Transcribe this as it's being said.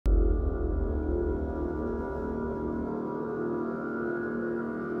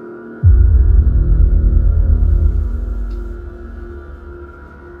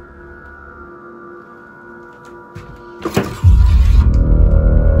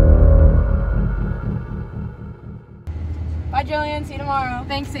Jillian. See you tomorrow.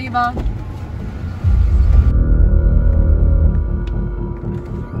 Thanks, Ava.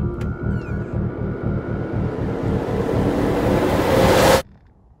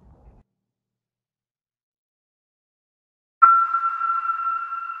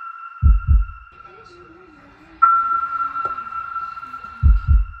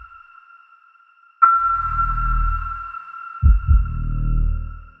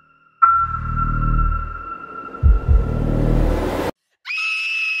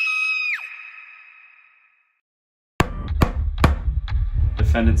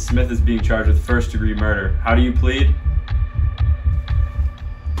 Defendant Smith is being charged with first-degree murder. How do you plead?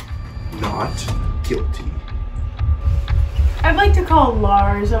 Not guilty. I'd like to call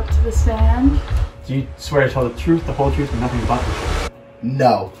Lars up to the stand. Do you swear to tell the truth, the whole truth, and nothing but the truth?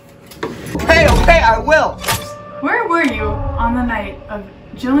 No. Okay, I will! Where were you on the night of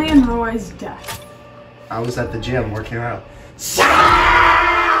Jillian Roy's death? I was at the gym working out.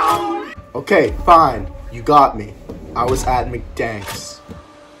 Sound! Okay, fine. You got me. I was at McDank's.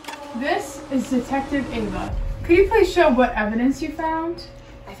 This is Detective Ava. Could you please show what evidence you found?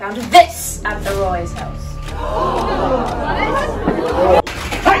 I found this at the Roy's house.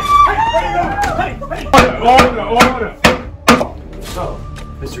 So,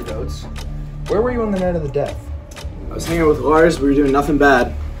 Mr. Goats, where were you on the night of the death? I was hanging out with Lars. We were doing nothing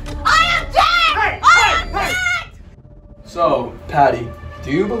bad. I am dead! I am dead! So, Patty,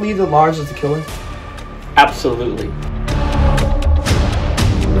 do you believe that Lars is the killer? Absolutely.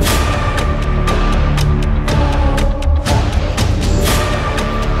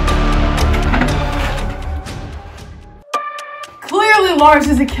 Clearly Lars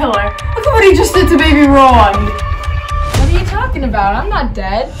is a killer. Look at what he just did to baby Roy. What are you talking about? I'm not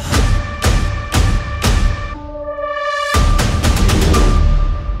dead.